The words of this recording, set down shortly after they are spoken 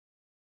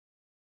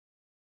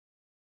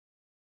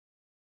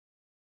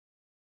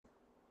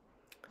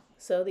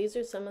So these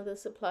are some of the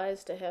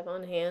supplies to have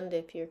on hand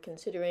if you're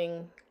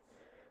considering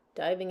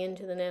diving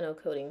into the nano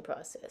coating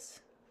process.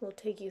 We'll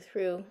take you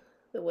through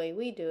the way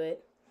we do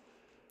it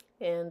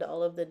and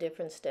all of the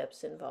different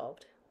steps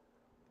involved.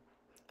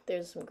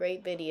 There's some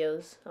great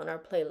videos on our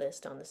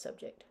playlist on the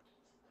subject.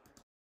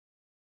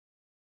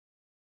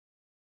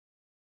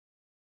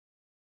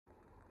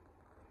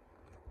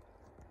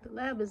 The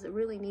lab is a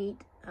really neat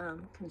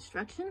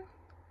construction.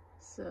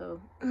 So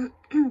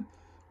you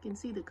can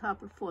see the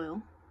copper foil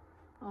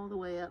all the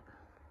way up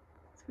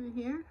through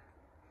here,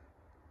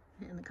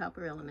 and the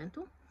copper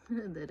elemental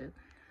that a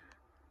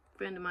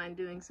friend of mine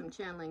doing some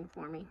channeling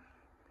for me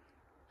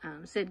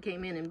said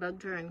came in and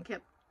bugged her and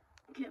kept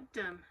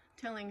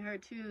telling her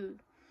to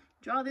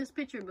draw this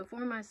picture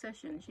before my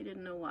session. She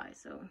didn't know why,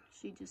 so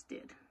she just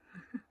did.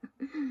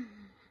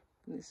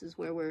 This is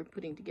where we're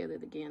putting together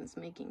the GaNS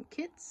making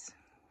kits.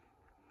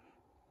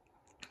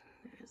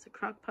 There's a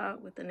crock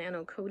pot with the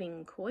nano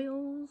coating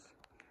coils.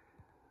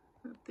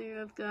 Up there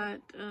I've got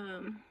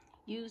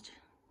used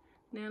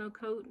nano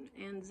coat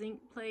and zinc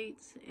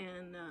plates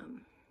and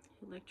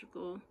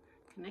electrical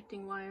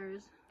connecting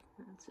wires.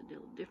 That's a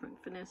little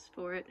different finesse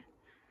for it.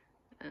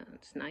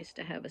 It's nice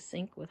to have a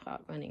sink with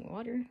hot running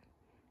water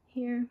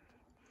here.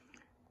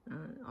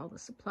 All the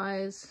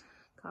supplies: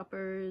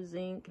 copper,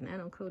 zinc,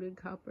 nano coated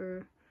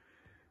copper,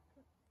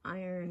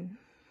 iron.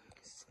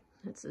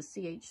 That's the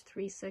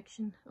CH3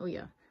 section. Oh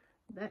yeah,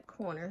 that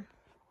corner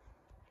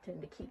I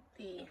tend to keep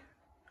the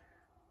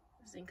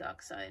zinc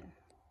oxide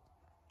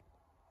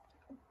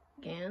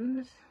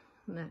GaNs.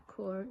 And that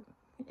core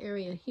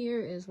area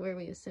here is where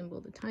we assemble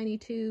the tiny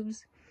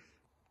tubes.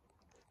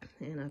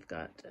 And I've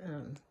got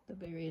the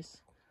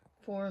various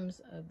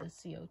forms of the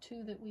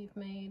CO2 that we've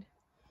made.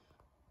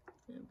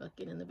 And a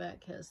bucket in the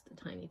back has the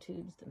tiny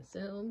tubes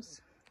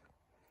themselves.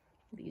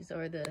 These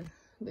are the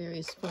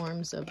various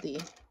forms of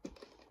the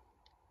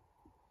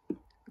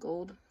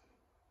gold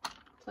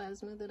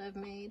plasma that I've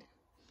made.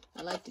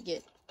 I like to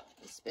get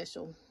a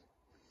special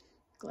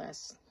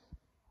glass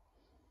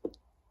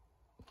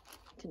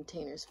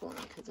containers for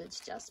them because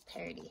it's just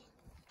pretty.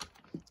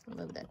 I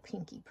love that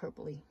pinky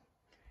purpley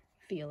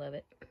feel of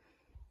it.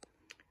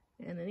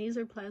 And then these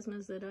are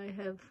plasmas that I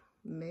have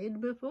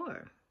made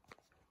before.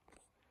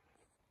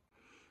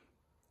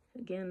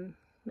 Again,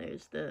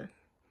 there's the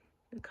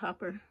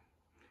copper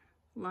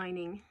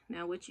lining.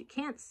 Now what you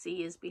can't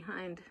see is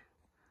behind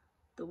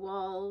the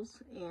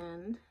walls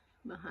and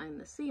behind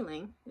the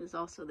ceiling is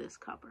also this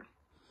copper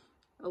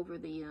over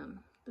the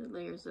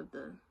layers of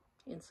the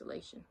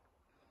insulation.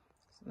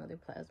 Some other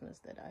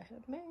plasmas that I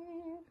have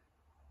made.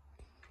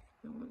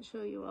 I won't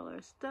show you all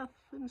our stuff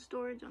in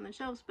storage on the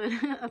shelves, but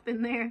up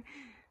in there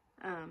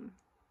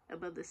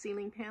above the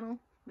ceiling panel,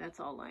 that's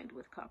all lined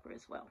with copper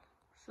as well.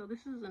 So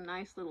this is a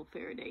nice little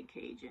Faraday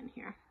cage in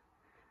here.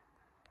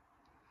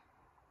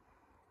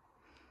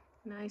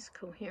 Nice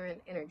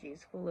coherent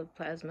energies full of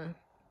plasma.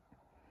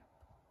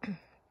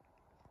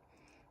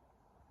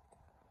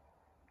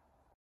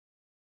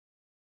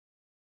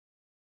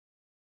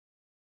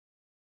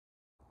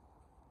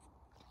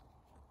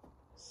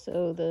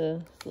 So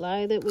the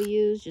lye that we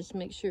use, just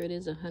make sure it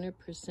is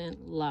 100%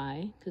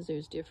 lye, because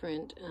there's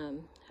different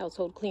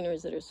household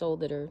cleaners that are sold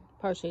that are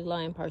partially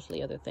lye and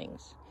partially other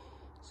things.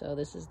 So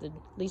this is the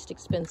least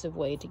expensive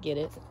way to get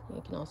it.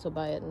 You can also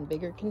buy it in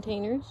bigger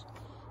containers.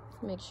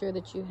 Make sure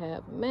that you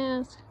have a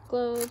mask,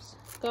 gloves,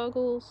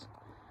 goggles.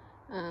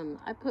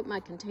 I put my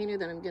container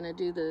that I'm going to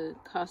do the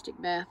caustic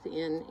bath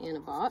in a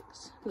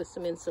box with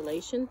some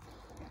insulation.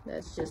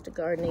 That's just a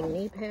gardening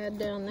knee pad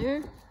down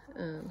there.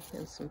 And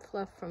some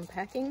fluff from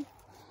packing,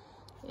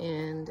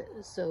 and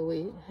so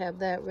we have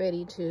that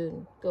ready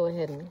to go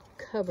ahead and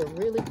cover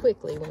really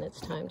quickly when it's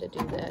time to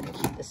do that and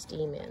keep the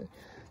steam in.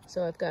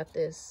 So I've got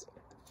this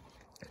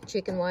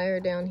chicken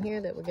wire down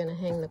here that we're going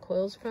to hang the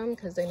coils from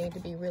because they need to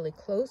be really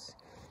close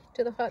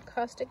to the hot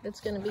caustic that's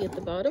going to be at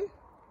the bottom,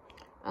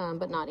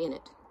 but not in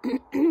it,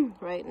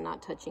 right, and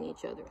not touching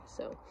each other.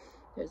 So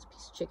there's a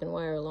piece of chicken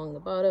wire along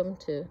the bottom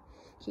to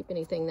keep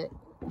anything that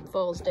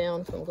falls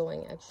down from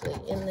going actually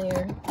in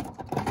there,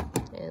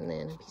 and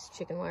then a piece of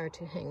chicken wire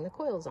to hang the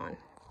coils on.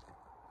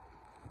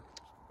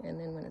 And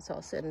then when it's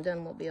all said and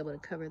done, we'll be able to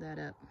cover that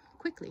up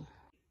quickly.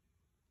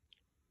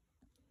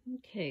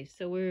 Okay,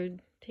 so we're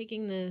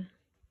taking the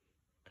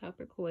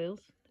copper coils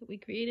that we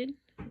created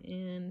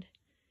and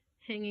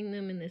hanging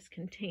them in this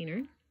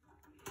container.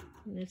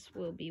 And this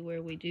will be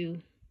where we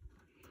do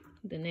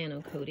the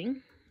nano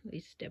coating, at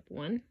least step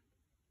 1.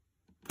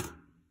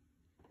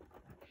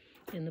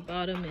 And the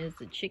bottom is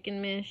the chicken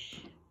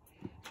mesh,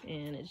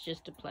 and it's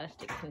just a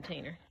plastic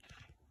container.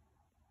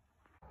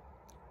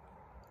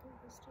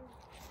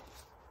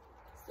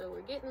 So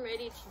we're getting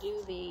ready to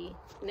do the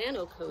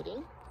nano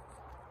coating.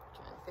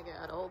 Trying to figure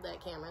out how to hold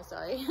that camera,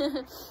 sorry.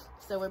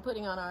 So we're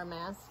putting on our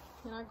mask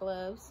and our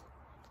gloves,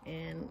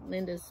 and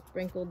Linda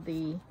sprinkled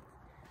the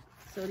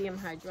sodium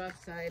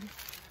hydroxide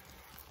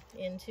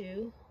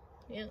into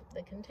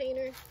the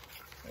container,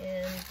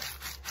 and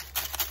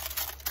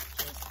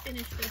just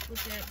finished up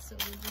with that, so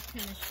we'll just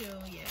kind of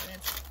show, yeah,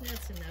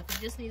 that's enough. It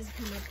just needs to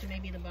come up to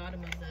maybe the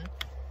bottom of the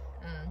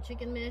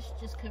chicken mesh,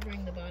 just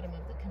covering the bottom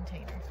of the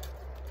container.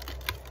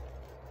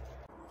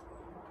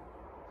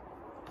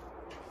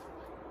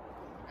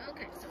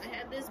 Okay, so I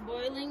had this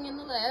boiling in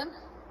the lab.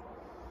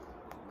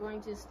 We're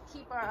going to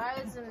keep our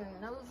eyes and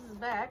noses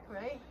back,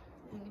 right?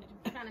 And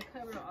kind of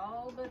cover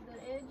all but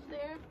the edge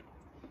there.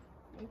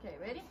 Okay,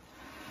 ready?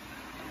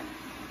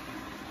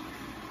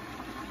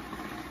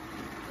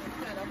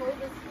 Try to hold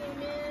this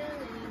steam in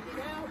and get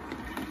out.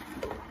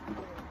 And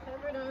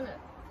cover it on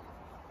up.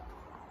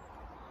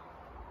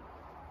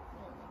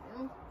 There we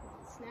go.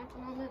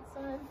 Snapping on that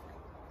side.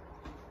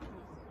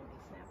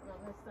 Snapping on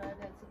this side,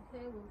 that's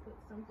okay. We'll put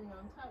something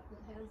on top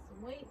that has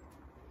some weight.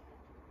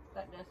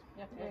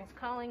 That's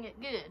calling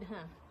it good,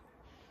 huh?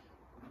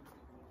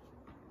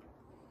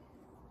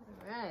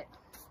 Alright.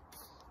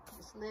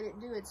 Just let it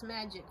do its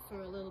magic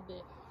for a little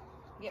bit.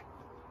 Yep.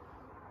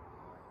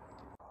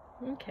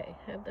 Okay,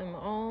 have them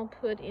all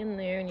put in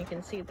there, and you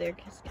can see they're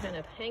just kind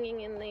of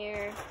hanging in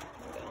there.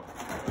 There we go.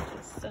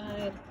 This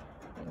side.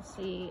 You can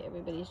see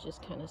everybody's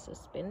just kind of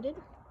suspended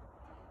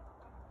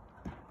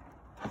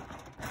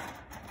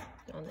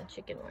on the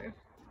chicken wire.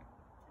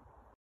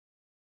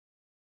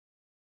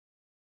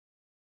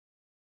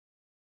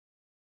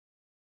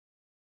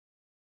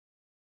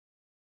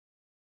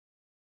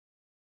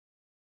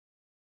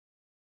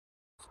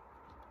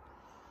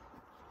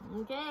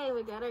 Okay,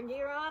 we got our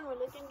gear on. We're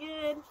looking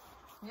good.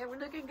 Yeah, we're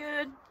looking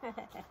good.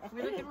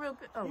 We're looking real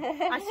good. Oh,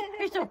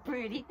 you're so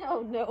pretty.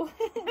 Oh, no.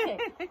 Okay,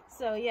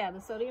 so yeah,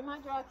 the sodium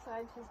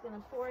hydroxide, she's going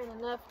to pour in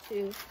enough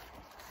to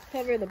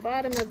cover the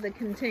bottom of the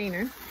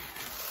container.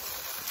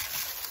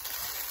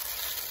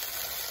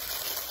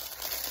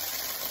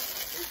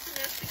 Just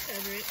enough to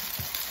cover it.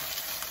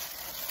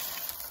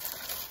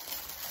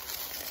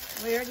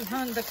 We already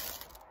hung the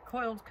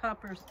coiled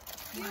copper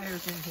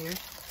wires in here.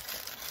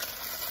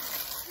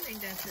 I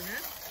think that's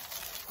enough.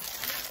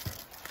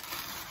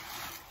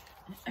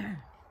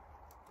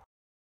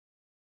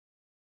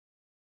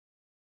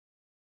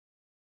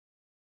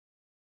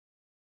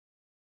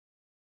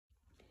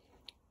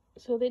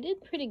 So they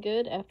did pretty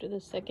good after the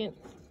second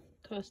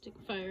caustic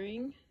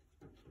firing.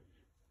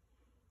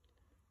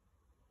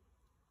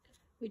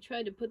 We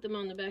tried to put them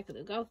on the back of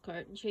the golf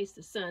cart and chase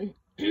the sun,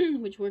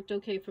 which worked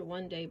okay for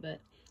one day, but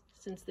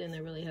since then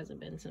there really hasn't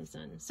been some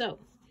sun. So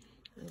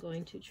I'm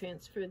going to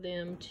transfer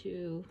them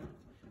to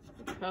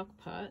the crock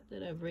pot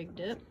that I've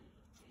rigged up.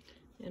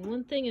 And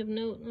one thing of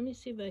note, let me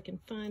see if I can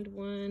find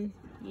one.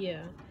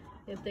 Yeah,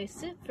 if they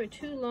sit for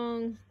too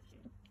long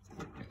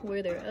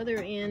where their other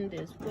end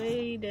is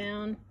way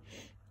down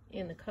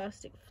in the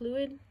caustic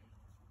fluid,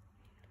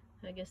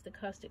 I guess the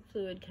caustic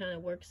fluid kind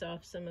of works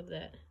off some of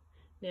that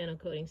nano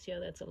coating. See how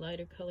that's a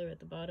lighter color at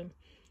the bottom?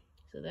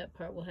 So that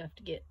part will have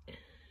to get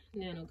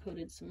nano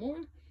coated some more,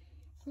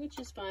 which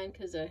is fine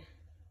because I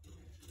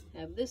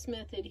have this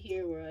method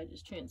here where I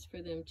just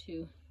transfer them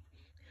to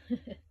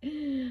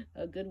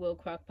a Goodwill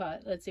crock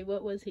pot. Let's see,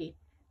 what was he?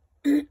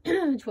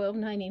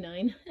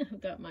 $12.99.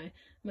 I've got my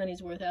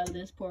money's worth out of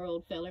this poor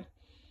old feller.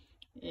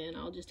 And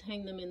I'll just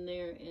hang them in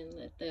there and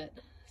let that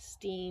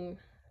steam.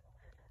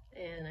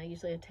 And I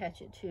usually attach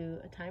it to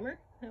a timer.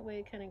 That way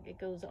it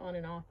goes on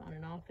and off,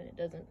 and it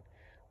doesn't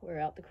wear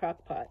out the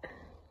crock pot.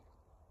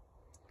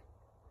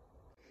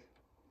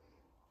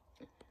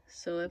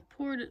 So I've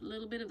poured a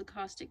little bit of the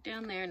caustic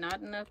down there,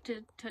 not enough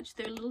to touch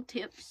their little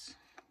tips.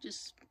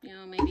 Just, you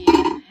know, maybe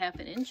half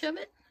an inch of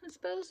it, I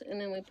suppose.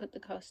 And then we put the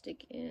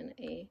caustic in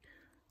a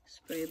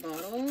spray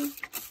bottle.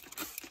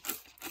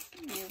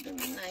 Give them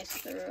a nice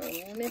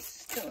thorough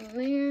mist on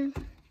there.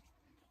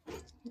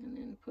 And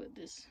then put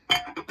this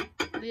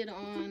lid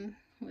on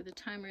with a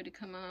timer to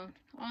come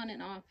on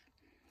and off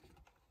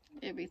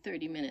every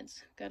 30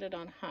 minutes. Got it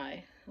on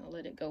high. I'll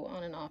let it go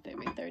on and off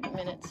every 30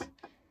 minutes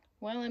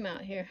while I'm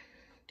out here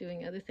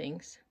doing other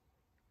things.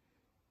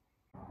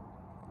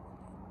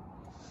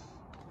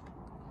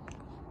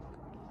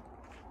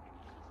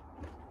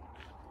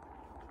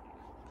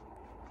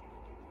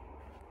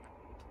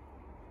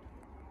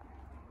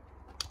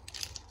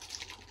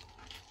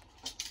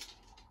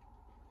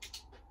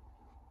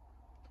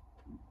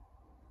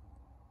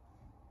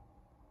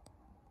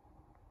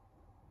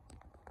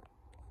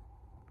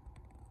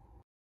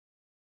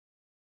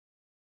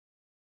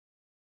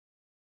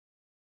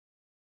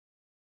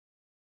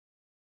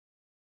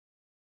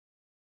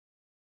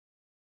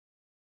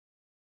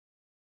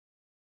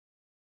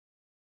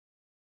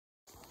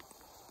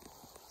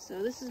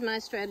 So this is my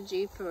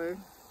strategy for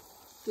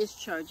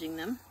discharging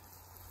them.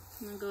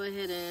 I'm going to go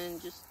ahead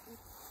and just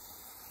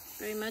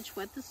very much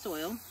wet the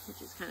soil,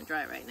 which is kind of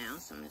dry right now.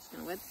 So I'm just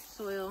going to wet the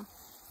soil,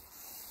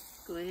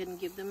 go ahead and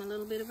give them a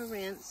little bit of a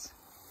rinse,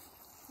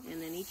 and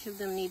then each of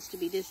them needs to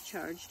be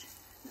discharged.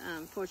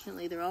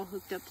 Fortunately, they're all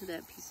hooked up to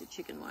that piece of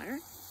chicken wire.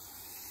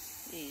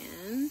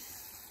 And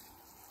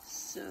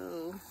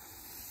so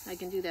I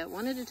can do that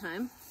one at a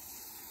time,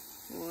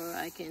 or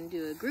I can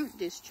do a group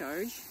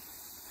discharge,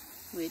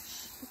 which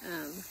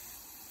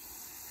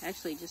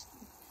actually just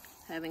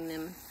having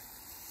them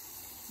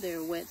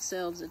their wet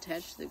cells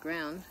attached to the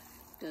ground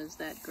does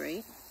that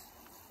great.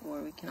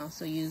 Or we can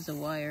also use a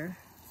wire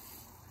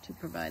to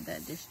provide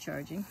that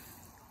discharging.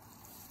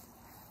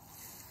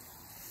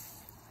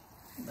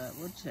 But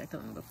we'll check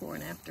on them before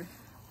and after.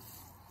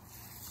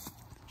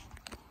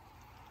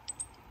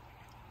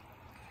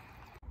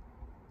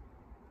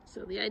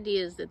 So the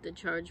idea is that the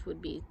charge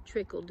would be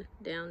trickled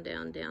down,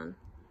 down, down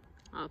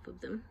off of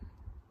them.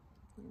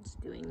 It's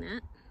doing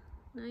that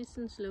nice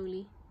and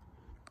slowly.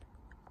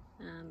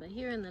 But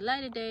here in the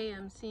light of day,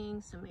 I'm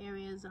seeing some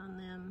areas on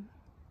them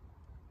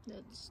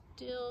that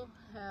still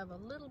have a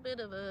little bit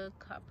of a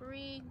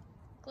coppery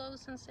glow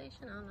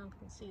sensation. I don't know if you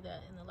can see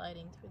that in the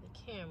lighting through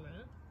the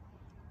camera.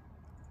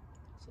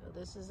 So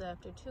this is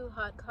after 2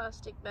 hot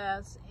caustic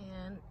baths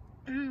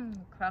and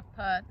crock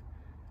pot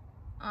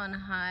on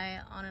high,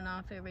 on and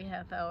off every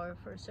half hour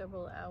for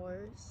several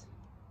hours.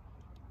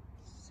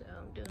 So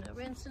I'm doing a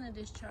rinse and a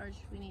discharge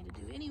we need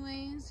to do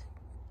anyways.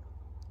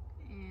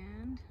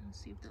 And let's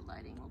see if the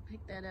lighting will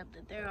pick that up,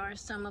 that there are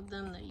some of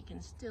them that you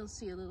can still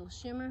see a little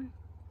shimmer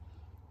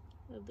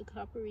of the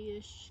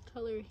coppery-ish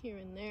color here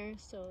and there.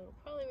 So it'll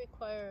probably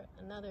require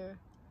another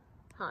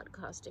hot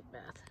caustic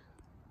bath.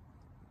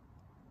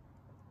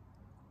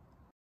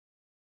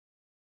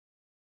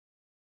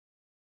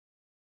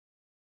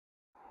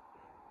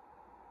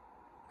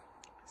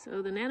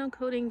 So the nano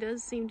coating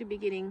does seem to be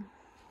getting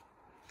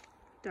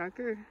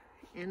darker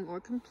and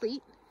more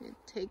complete. It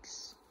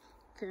takes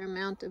a fair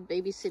amount of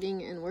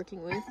babysitting and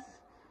working with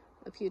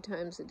a few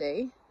times a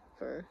day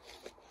for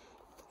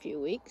a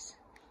few weeks.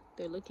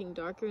 They're looking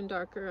darker and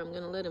darker. I'm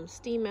going to let them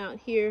steam out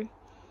here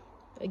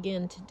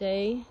again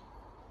today.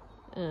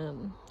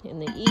 In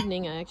the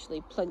evening, I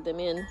actually plugged them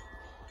in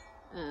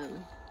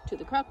to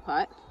the crock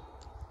pot.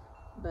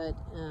 But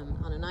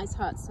on a nice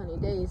hot sunny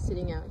day,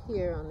 sitting out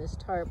here on this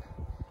tarp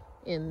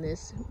in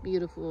this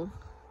beautiful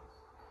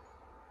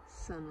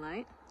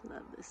sunlight.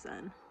 Love the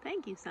sun.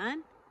 Thank you,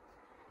 sun.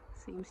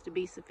 Seems to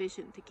be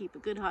sufficient to keep a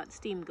good hot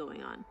steam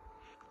going on.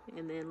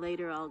 And then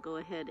later I'll go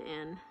ahead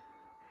and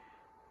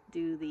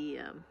do the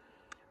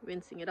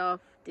rinsing it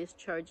off,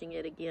 discharging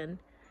it again,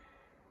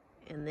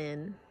 and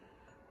then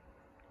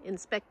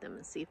inspect them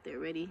and see if they're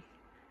ready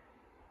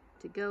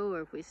to go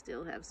or if we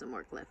still have some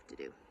work left to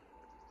do.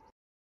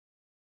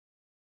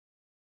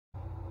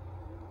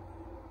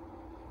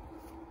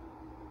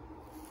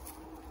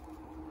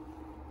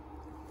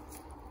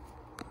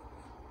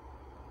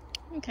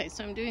 Okay,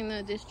 so I'm doing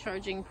the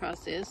discharging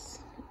process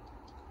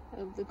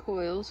of the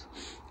coils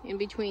in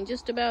between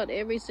just about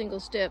every single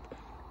step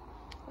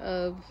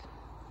of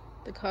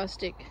the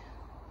caustic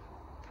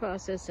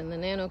process and the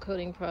nano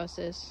coating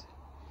process.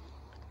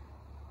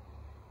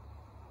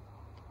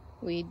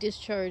 We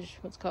discharge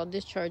what's called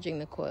discharging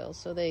the coils.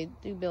 So they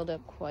do build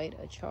up quite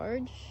a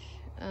charge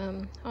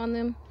on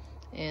them,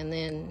 and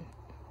then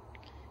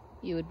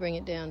you would bring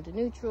it down to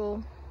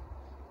neutral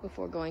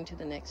before going to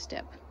the next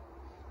step.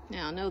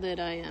 Now, know that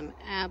I am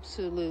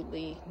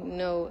absolutely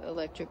no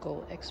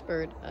electrical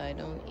expert. I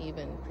don't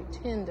even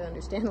pretend to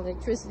understand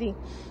electricity.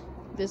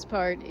 This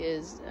part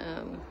is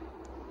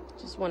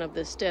just one of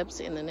the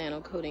steps in the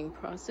nano coating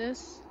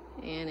process,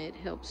 and it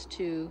helps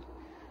to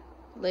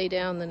lay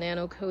down the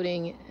nano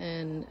coating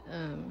and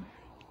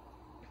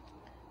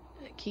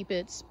keep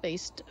it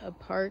spaced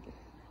apart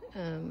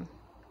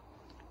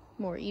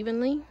more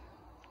evenly,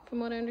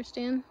 from what I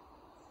understand.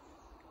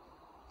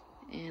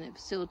 And it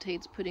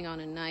facilitates putting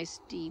on a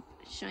nice, deep,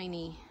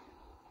 shiny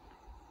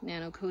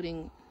nano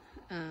coating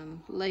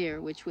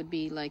layer, which would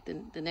be like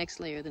the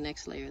next layer, the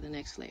next layer, the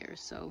next layer.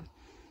 So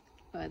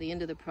by the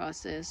end of the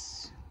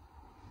process,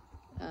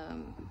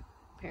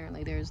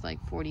 apparently there's like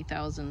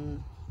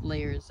 40,000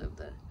 layers of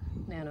the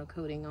nano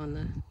coating on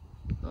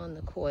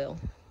the coil.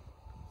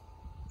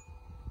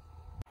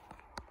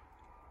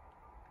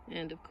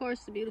 And of course,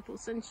 the beautiful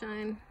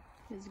sunshine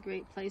is a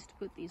great place to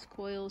put these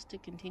coils to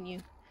continue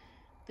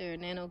their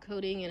nano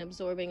coating and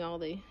absorbing all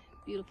the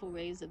beautiful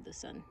rays of the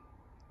sun.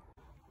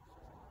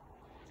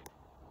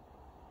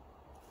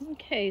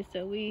 Okay,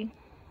 so we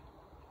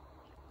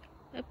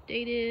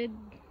updated,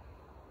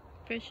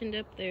 freshened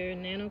up their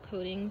nano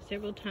coating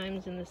several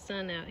times in the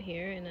sun out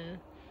here in a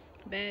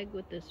bag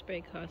with the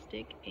spray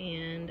caustic,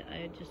 and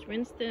I just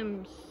rinsed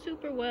them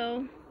super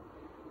well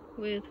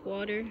with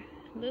water,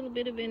 a little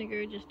bit of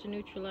vinegar just to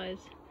neutralize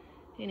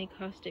any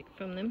caustic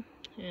from them,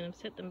 and I've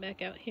set them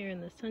back out here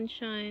in the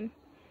sunshine.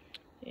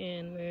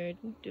 And we're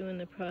doing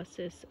the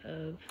process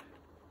of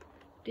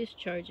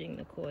discharging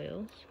the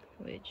coils,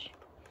 which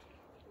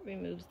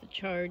removes the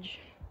charge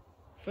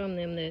from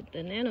them. That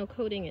the nano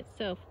coating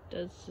itself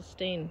does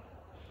sustain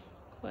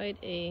quite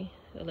a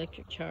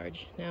electric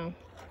charge. Now,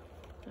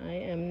 I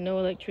am no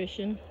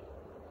electrician,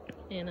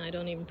 and I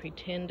don't even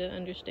pretend to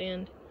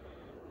understand.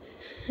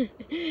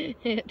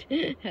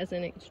 It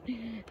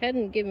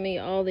hadn't given me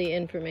all the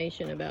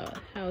information about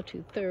how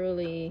to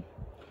thoroughly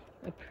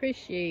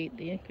appreciate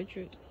the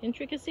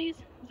intricacies,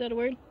 is that a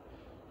word,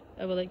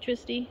 of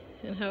electricity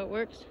and how it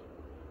works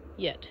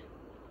yet.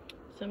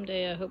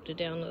 Someday I hope to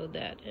download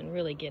that and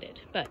really get it.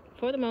 But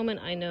for the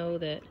moment, I know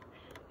that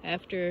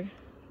after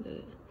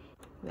the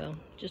well,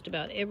 just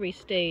about every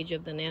stage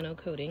of the nano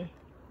coating.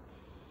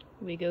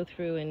 We go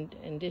through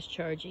and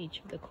discharge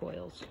each of the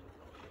coils.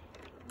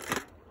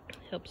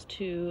 Helps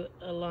to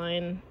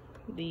align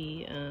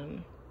the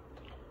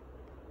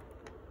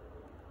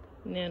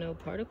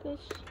nanoparticles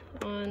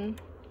on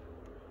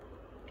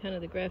kind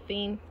of the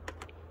graphene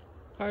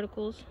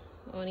particles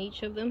on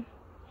each of them,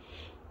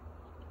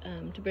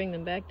 to bring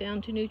them back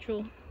down to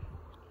neutral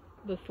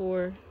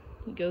before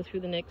you go through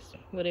the next,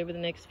 whatever the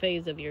next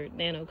phase of your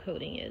nano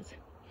coating is,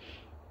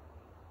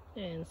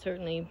 and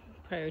certainly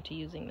prior to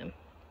using them.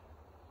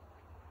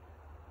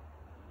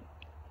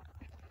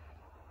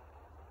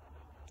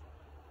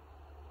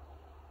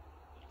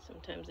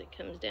 Sometimes it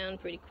comes down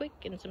pretty quick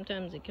and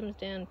sometimes it comes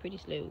down pretty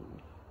slow.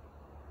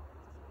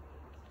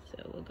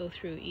 So we'll go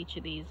through each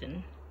of these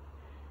and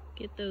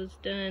get those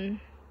done,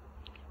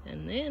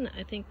 and then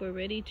I think we're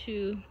ready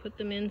to put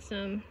them in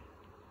some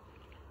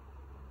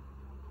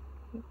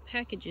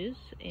packages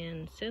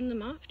and send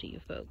them off to you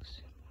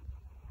folks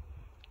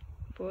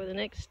for the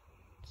next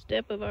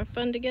step of our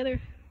fun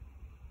together,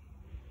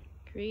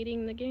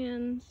 creating the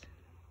GaNs.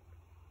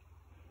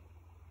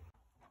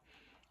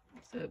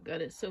 So I've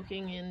got it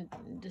soaking in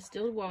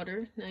distilled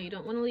water. Now you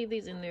don't want to leave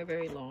these in there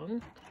very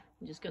long.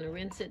 I'm just going to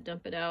rinse it,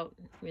 dump it out,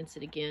 rinse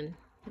it again,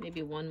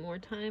 maybe one more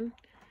time.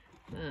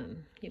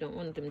 You don't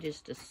want them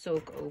just to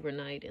soak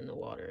overnight in the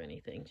water or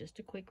anything, just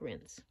a quick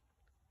rinse.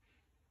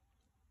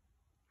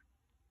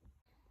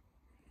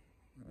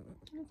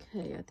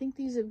 Okay, I think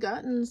these have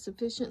gotten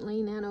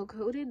sufficiently nano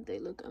coated. They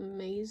look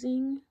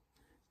amazing.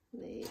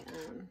 They,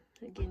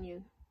 again,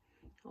 you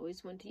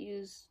always want to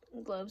use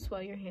gloves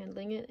while you're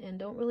handling it, and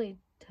don't really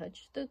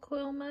touch the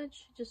coil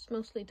much, just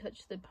mostly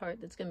touch the part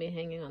that's going to be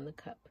hanging on the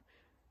cup.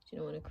 You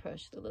don't want to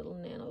crush the little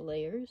nano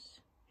layers.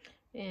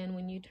 And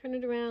when you turn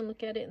it around,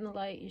 look at it in the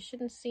light, you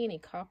shouldn't see any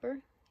copper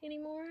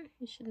anymore.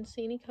 You shouldn't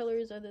see any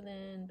colors other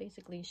than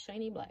basically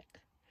shiny black.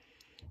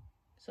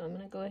 So I'm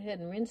going to go ahead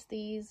and rinse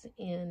these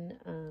in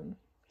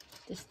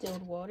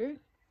distilled water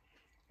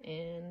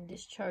and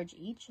discharge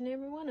each and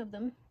every one of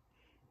them.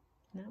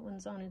 And that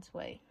one's on its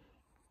way.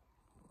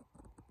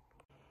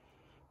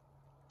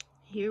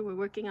 Here we're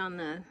working on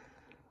the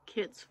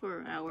kits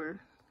for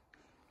our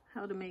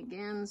How to Make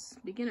GaNs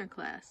beginner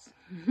class.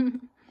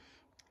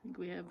 I think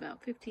we have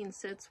about 15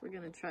 sets we're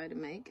going to try to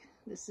make.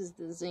 This is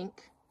the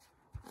zinc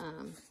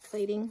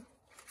plating.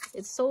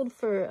 It's sold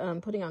for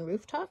putting on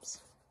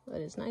rooftops,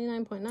 but it's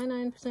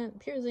 99.99%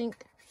 pure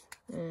zinc,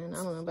 and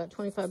I don't know, about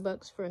 25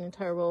 bucks for an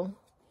entire roll.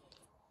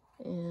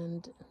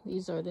 And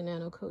these are the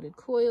nano coated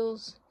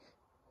coils.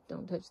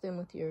 Don't touch them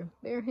with your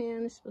bare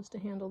hand. You're supposed to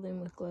handle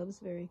them with gloves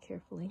very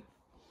carefully.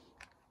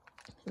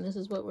 And this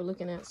is what we're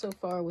looking at so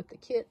far with the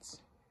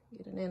kits.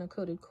 Get a nano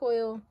coated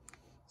coil,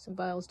 some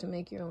vials to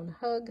make your own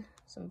hug,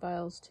 some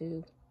vials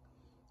to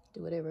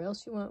do whatever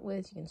else you want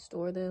with. You can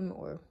store them,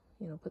 or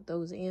put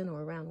those in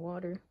or around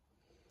water.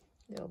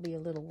 There'll be a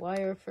little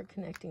wire for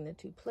connecting the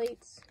two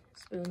plates, a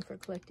spoon for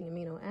collecting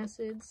amino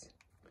acids,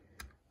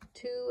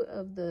 2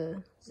 of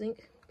the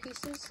zinc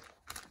pieces.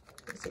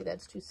 Let's say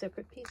that's 2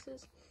 separate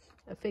pieces.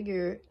 I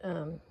figure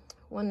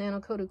 1 nano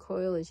coated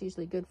coil is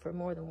usually good for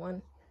more than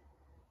 1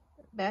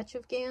 batch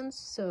of GaNs,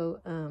 so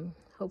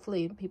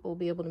hopefully people will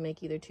be able to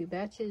make either 2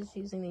 batches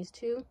using these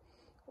 2,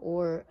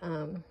 or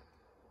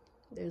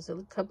there's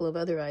a couple of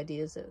other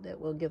ideas that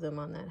we'll give them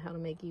on that, how to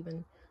make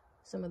even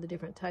some of the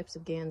different types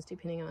of GaNs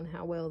depending on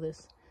how well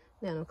this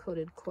nano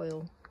coated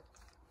coil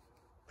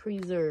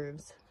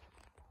preserves.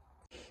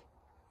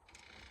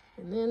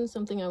 And then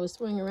something I was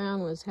throwing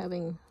around was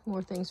having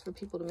more things for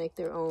people to make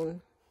their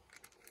own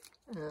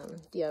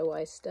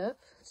DIY stuff.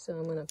 So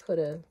I'm going to put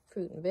a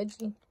fruit and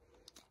veggie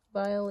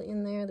vial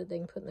in there that they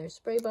can put in their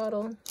spray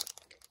bottle,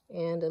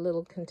 and a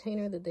little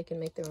container that they can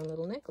make their own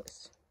little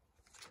necklace.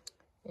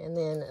 And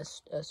then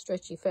a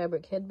stretchy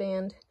fabric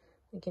headband.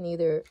 You can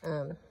either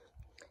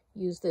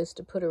use this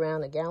to put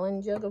around a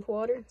gallon jug of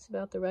water. It's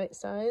about the right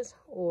size.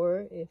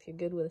 Or if you're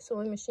good with a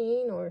sewing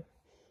machine or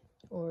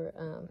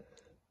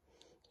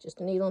just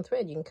a needle and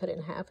thread, you can cut it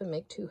in half and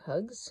make 2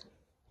 hugs.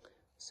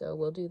 So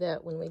we'll do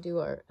that when we do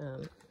our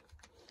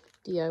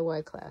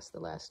DIY class, the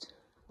last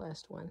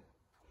one.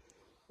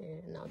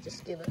 And I'll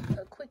just give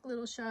a quick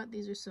little shot.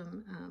 These are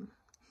some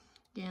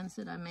GaNs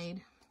that I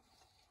made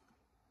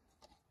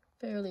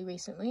fairly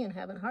recently and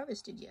haven't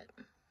harvested yet.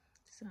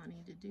 So I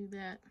need to do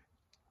that,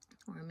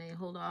 or I may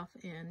hold off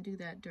and do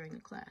that during the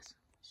class.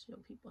 Show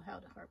people how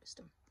to harvest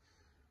them.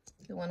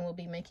 The one we'll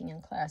be making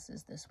in class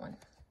is this one.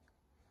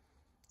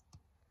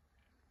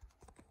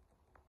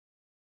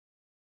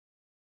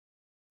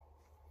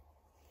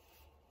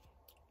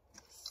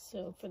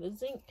 So for the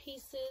zinc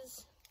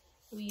pieces,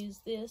 we use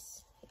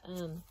this.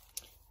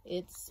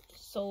 It's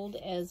sold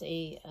as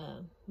a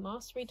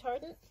moss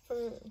retardant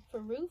for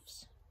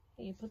roofs.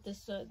 You put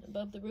this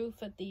above the roof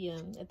at the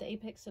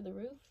apex of the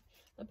roof,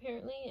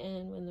 apparently,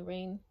 and when the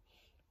rain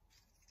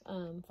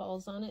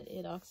falls on it,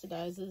 it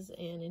oxidizes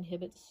and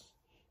inhibits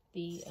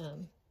the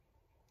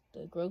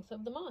growth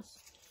of the moss.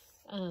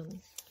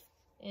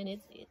 And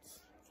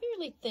it's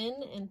fairly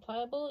thin and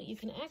pliable. You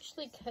can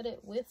actually cut it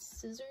with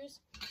scissors,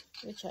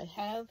 which I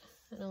have.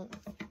 I don't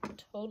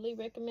totally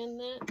recommend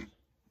that.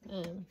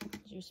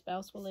 Your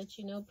spouse will let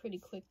you know pretty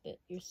quick that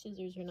your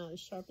scissors are not as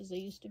sharp as they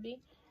used to be.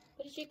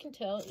 But as you can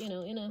tell, you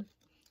know,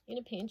 in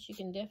a pinch, you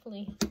can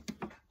definitely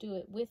do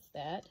it with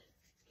that.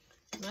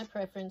 My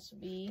preference would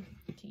be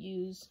to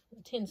use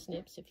tin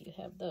snips if you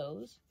have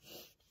those.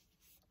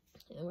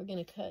 And we're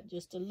going to cut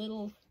just a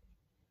little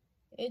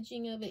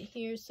edging of it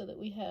here so that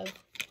we have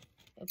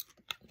a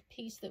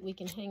piece that we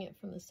can hang it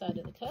from the side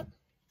of the cup.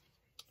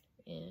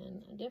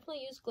 And I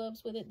definitely use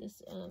gloves with it.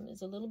 This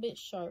is a little bit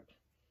sharp.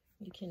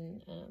 You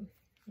can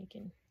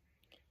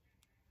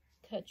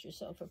cut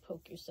yourself or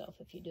poke yourself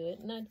if you do it.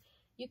 And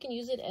you can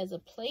use it as a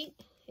plate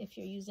if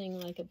you're using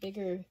like a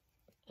bigger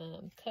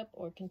cup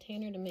or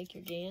container to make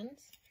your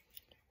GaNs.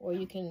 Or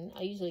you can,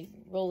 I usually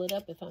roll it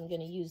up if I'm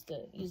going to use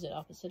it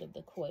opposite of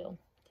the coil,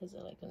 because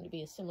I like them to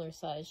be a similar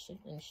size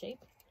and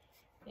shape.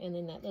 And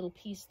then that little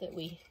piece that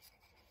we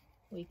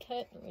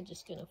cut, we're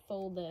just going to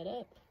fold that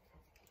up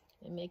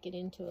and make it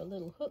into a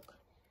little hook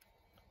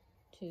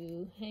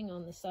to hang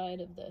on the side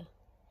of the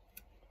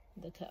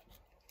cup.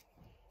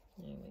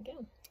 There we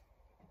go.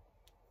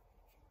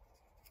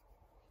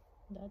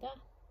 Da-da.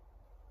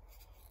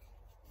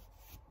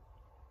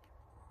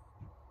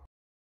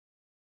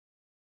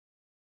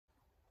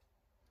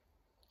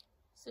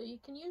 So you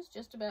can use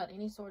just about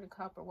any sort of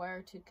copper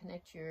wire to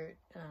connect your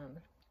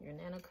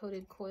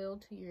nano-coated coil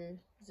to your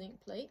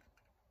zinc plate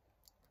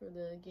for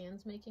the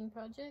GaNs making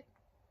project.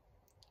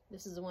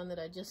 This is the one that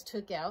I just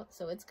took out,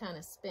 so it's kind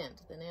of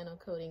spent. The nano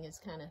coating is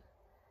kind of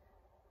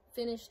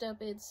finished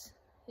up its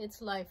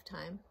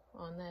lifetime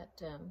on that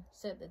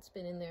set that's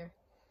been in there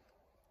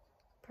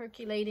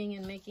percolating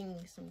and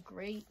making some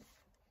great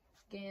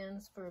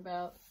GaNs for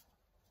about,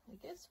 I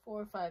guess,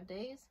 4 or 5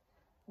 days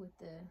with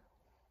the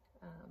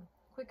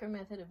quicker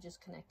method of just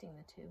connecting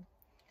the two.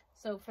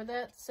 So for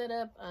that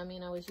setup, I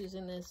was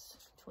using this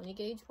 20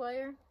 gauge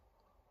wire.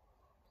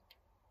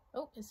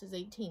 Oh, this is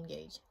 18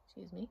 gauge,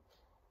 excuse me.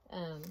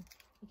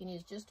 You can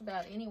use just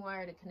about any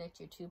wire to connect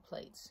your two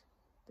plates.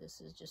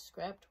 This is just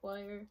scrapped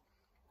wire.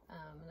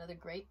 Another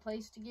great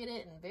place to get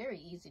it, and very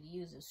easy to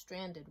use, is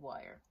stranded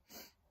wire.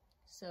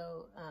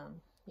 So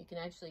you can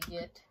actually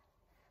get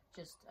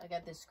I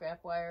got this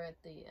scrap wire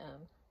at the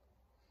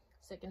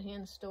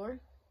secondhand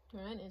store,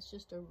 right? It's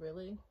just a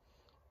really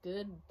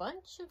good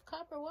bunch of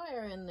copper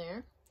wire in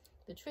there.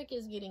 The trick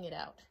is getting it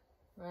out,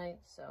 right?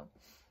 So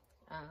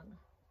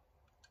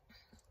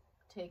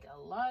take a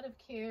lot of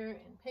care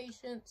and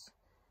patience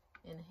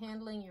in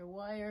handling your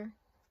wire.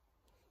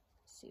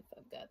 Let's see if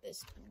I've got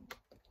this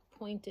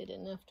pointed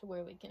enough to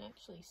where we can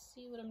actually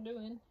see what I'm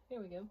doing. Here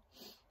we go.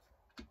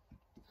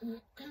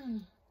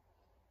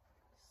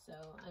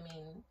 So,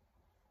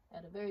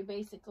 at a very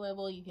basic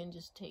level, you can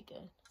just take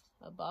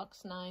a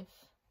box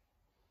knife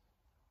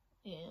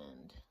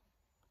and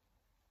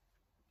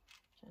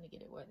trying to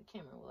get it where the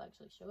camera will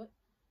actually show it,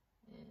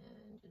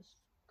 and just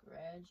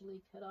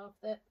gradually cut off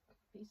that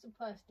piece of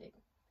plastic.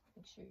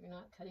 Make sure you're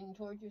not cutting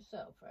toward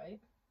yourself, right?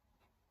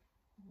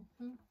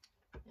 And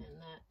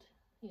that,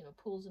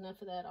 pulls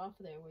enough of that off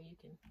of there where you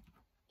can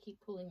keep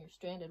pulling your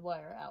stranded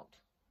wire out.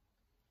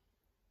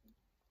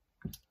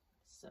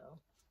 So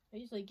I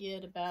usually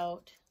get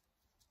about,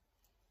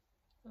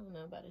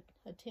 about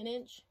a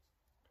 10-inch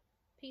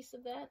piece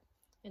of that.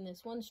 And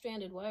this one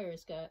stranded wire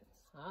has got,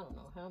 I don't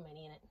know how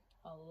many in it,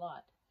 a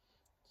lot.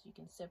 So you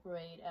can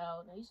separate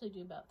out, I usually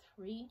do about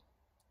 3.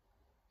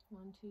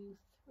 1, 2,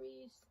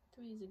 3.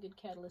 3 is a good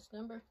catalyst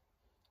number,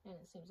 and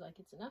it seems like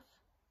it's enough.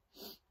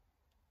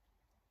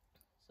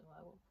 So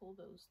I will pull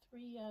those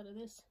 3 out of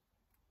this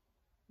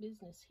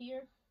business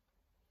here,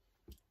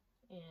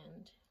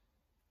 and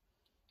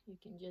you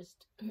can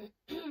just,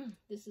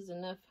 this is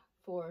enough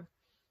for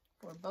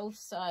both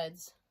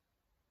sides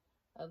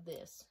of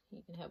this.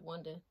 You can have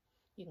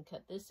you can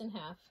cut this in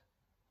half,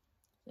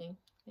 see?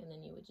 And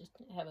then you would just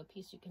have a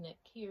piece you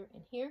connect here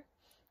and here,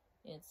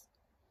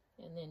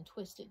 and then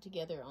twist it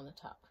together on the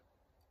top.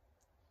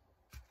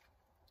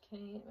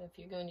 Okay, if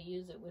you're going to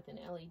use it with an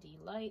LED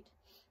light,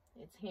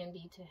 it's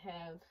handy to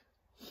have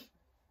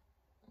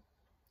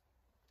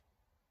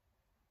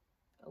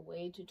a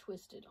way to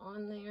twist it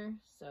on there.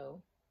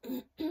 So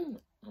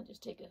I'll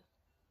just take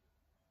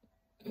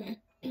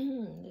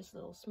this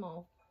little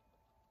small,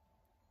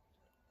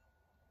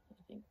 I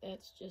think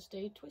that's just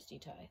a twisty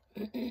tie.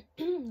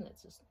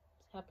 That's just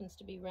happens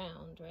to be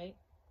round, right?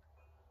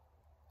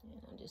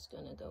 And I'm just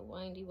gonna go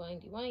windy,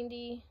 windy,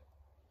 windy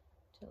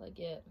till I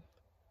get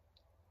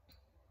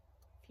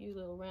a few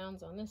little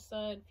rounds on this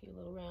side, a few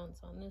little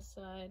rounds on this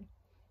side.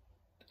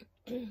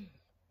 There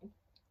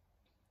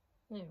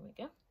we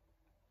go.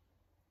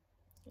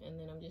 And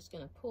then I'm just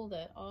going to pull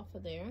that off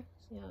of there.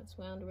 See how it's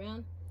wound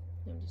around?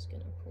 I'm just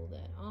going to pull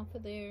that off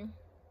of there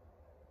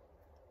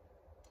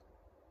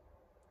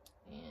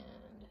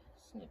and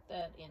snip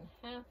that in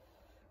half.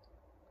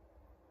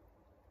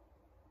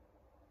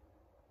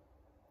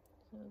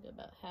 So I'll do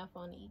about half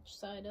on each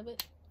side of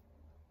it.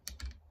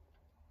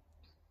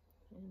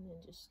 And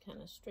then just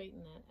kind of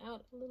straighten that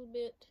out a little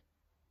bit.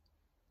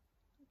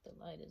 The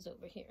light is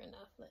over here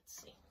enough.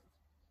 Let's see.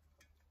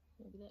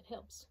 Maybe that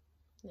helps.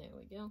 There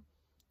we go.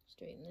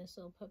 Straighten this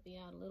little puppy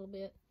out a little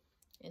bit.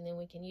 And then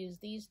we can use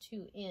these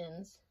two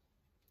ends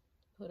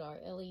to put our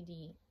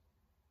LED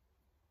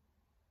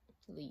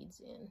leads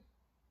in.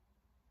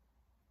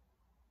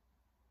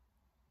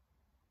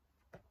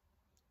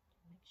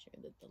 Make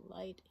sure that the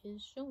light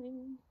is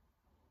showing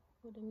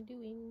what I'm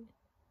doing.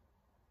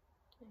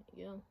 There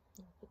you go.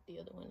 I'll put the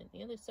other one in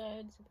the other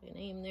side so I can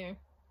aim there.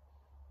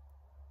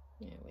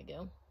 There we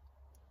go.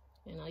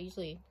 And I'll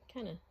usually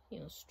kind of,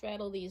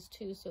 straddle these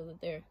two so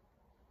that they're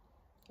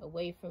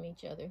away from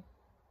each other.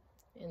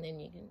 And then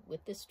you can,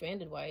 with this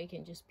stranded wire, you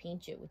can just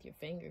pinch it with your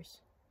fingers.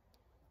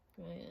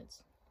 Right,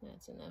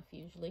 that's enough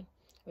usually.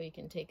 Or you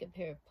can take a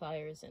pair of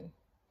pliers and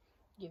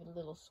give it a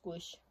little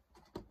squish,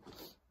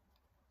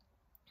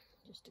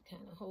 just to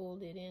kind of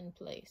hold it in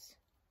place.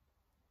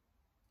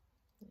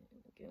 There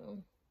we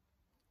go.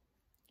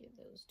 Give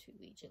those two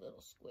each a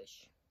little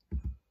squish.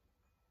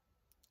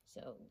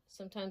 So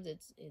sometimes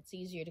it's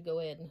easier to go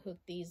ahead and hook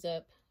these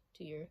up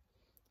to your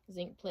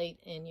zinc plate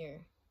and your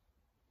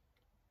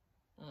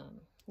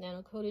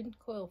nano-coated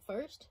coil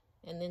first,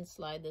 and then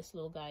slide this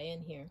little guy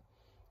in here,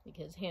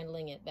 because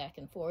handling it back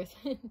and forth,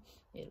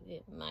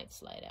 it might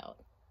slide out,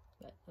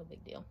 but no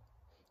big deal.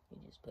 You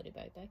just put it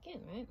right back in,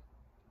 right?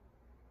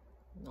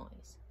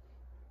 Nice.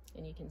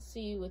 And you can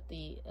see with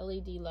the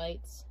LED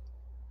lights,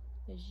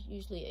 there's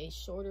usually a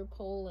shorter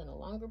pole and a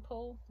longer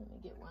pole. Let me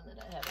get one that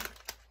I haven't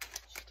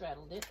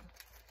straddled it,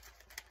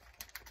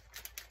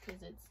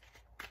 because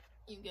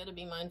you've got to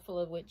be mindful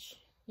of which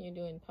you're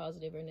doing,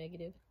 positive or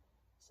negative.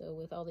 So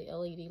with all the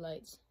LED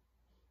lights,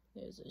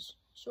 there's a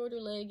shorter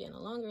leg and a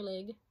longer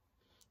leg.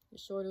 The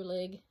shorter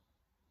leg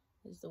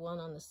is the one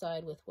on the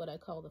side with what I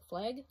call the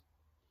flag,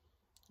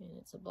 and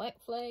it's a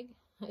black flag.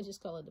 I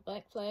just call it the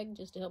black flag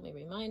just to help me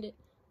remind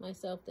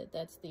myself that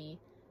that's the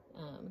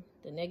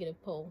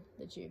negative pole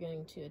that you're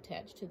going to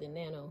attach to the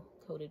nano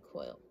coated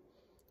coil.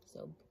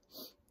 So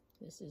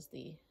this is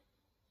the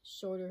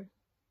shorter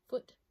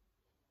foot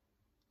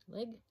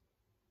leg.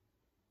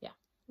 Yeah,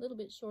 a little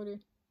bit shorter.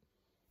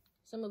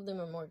 Some of them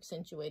are more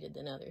accentuated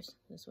than others.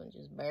 This one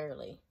just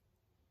barely,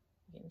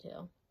 you can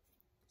tell.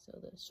 So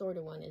the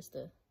shorter one is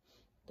the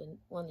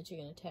one that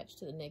you're going to attach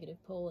to the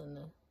negative pole and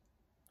the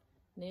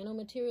nano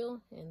material,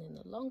 and then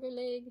the longer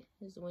leg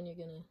is the one you're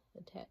going to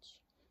attach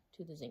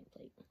to the zinc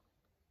plate.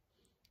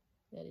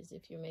 That is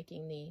if you're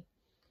making the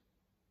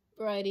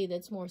variety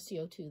that's more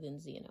CO2 than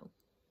ZNO.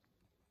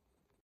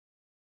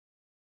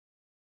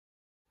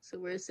 So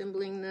we're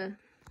assembling the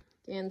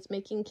GaNS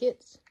making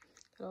kits.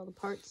 Got all the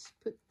parts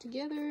put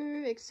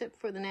together except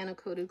for the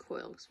nano-coated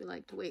coil, because we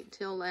like to wait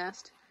till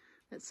last.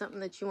 That's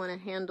something that you want to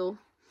handle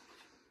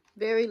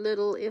very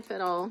little, if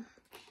at all.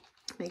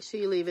 Make sure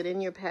you leave it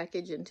in your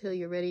package until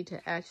you're ready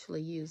to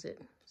actually use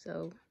it.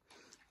 So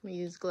we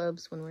use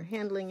gloves when we're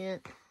handling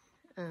it,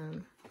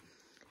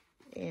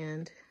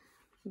 and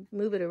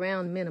move it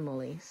around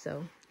minimally.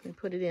 So we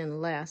put it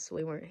in last so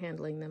we weren't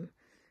handling them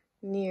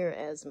near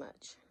as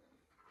much.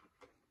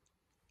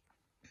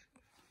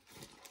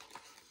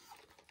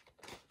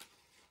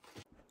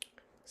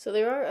 So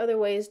there are other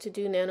ways to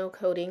do nano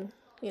coating.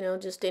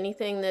 Just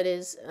anything that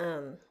is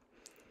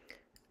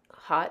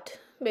hot,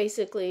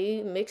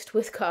 basically, mixed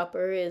with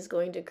copper is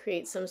going to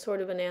create some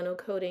sort of a nano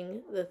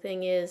coating. The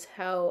thing is,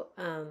 how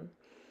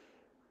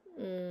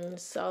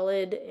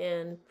solid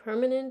and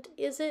permanent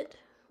is it,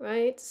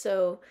 right?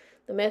 So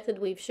the method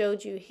we've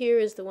showed you here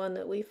is the one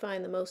that we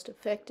find the most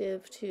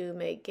effective to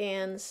make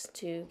GaNs,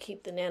 to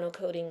keep the nano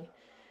coating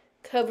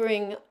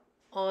covering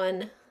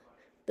on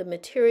the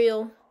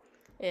material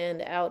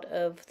and out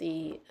of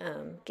the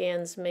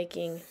GaNs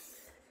making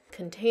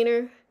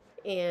container,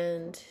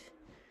 and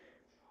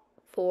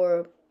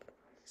for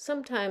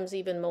sometimes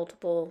even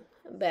multiple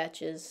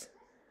batches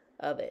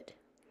of it.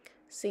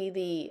 See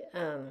the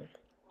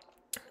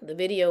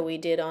video we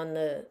did on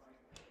the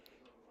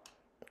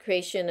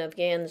creation of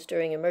GaNs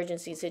during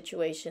emergency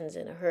situations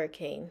in a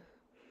hurricane,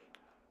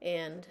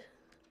 and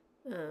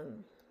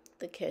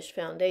the Kesh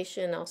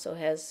Foundation also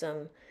has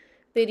some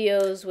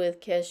videos with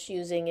Kesh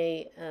using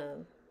a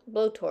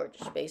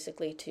blowtorch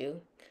basically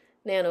to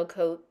nano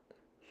coat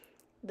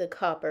the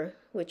copper,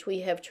 which we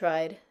have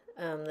tried.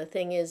 The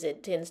thing is,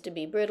 it tends to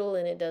be brittle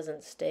and it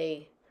doesn't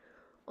stay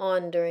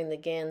on during the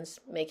GaNs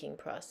making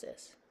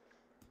process.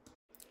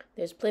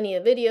 There's plenty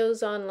of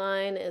videos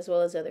online as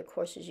well as other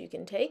courses you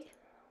can take.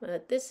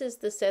 This is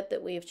the set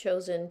that we've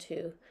chosen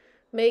to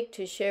make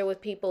to share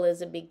with people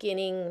as a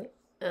beginning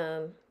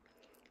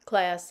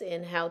class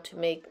in how to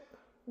make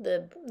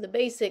the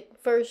basic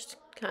first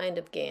kind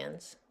of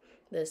GaNs,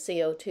 the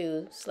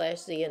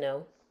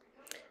CO2/ZNO.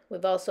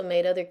 We've also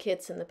made other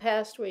kits in the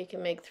past where you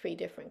can make 3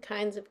 different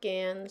kinds of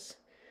GaNs,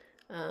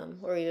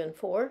 or even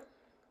 4.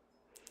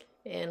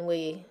 And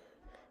we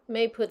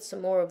may put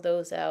some more of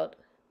those out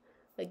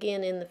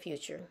again in the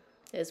future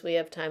as we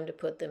have time to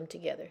put them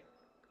together.